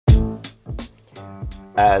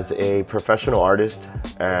As a professional artist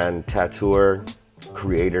and tattooer,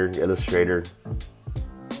 creator, illustrator,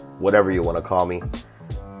 whatever you want to call me,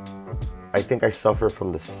 I think I suffer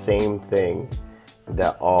from the same thing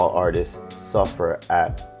that all artists suffer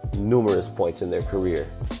at numerous points in their career.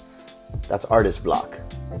 That's artist block.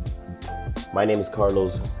 My name is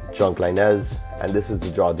Carlos Junk Lainez, and this is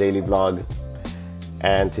the Draw Daily vlog.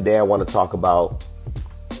 And today I want to talk about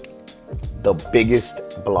the biggest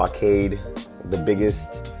blockade, the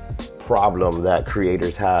biggest problem that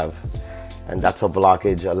creators have. And that's a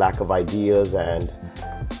blockage, a lack of ideas, and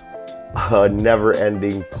a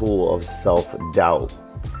never-ending pool of self-doubt,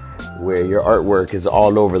 where your artwork is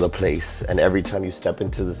all over the place, and every time you step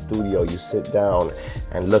into the studio, you sit down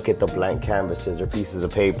and look at the blank canvases or pieces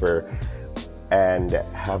of paper and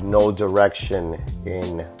have no direction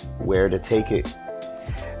in where to take it.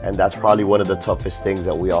 And that's probably one of the toughest things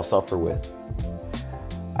that we all suffer with.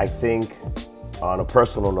 I think, on a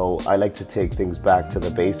personal note, I like to take things back to the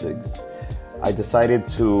basics. I decided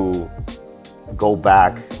to go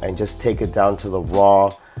back and just take it down to the raw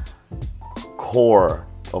core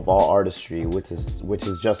of all artistry, which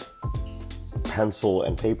is just pencil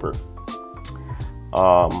and paper.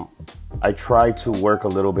 I try to work a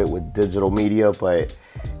little bit with digital media, but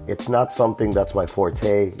it's not something that's my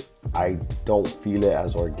forte. I don't feel it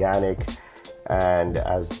as organic and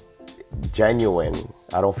as genuine.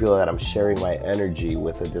 I don't feel that I'm sharing my energy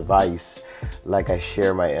with a device like I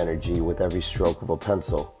share my energy with every stroke of a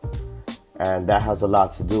pencil. And that has a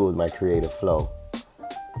lot to do with my creative flow.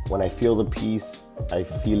 When I feel the piece, I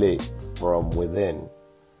feel it from within,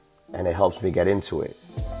 and it helps me get into it.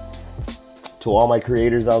 To all my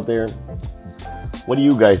creators out there, what do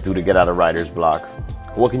you guys do to get out of writer's block?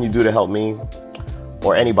 What can you do to help me,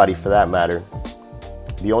 or anybody for that matter?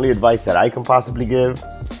 The only advice that I can possibly give: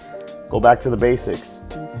 go back to the basics.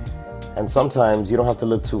 And sometimes you don't have to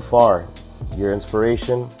look too far. Your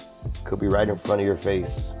inspiration could be right in front of your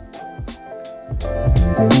face.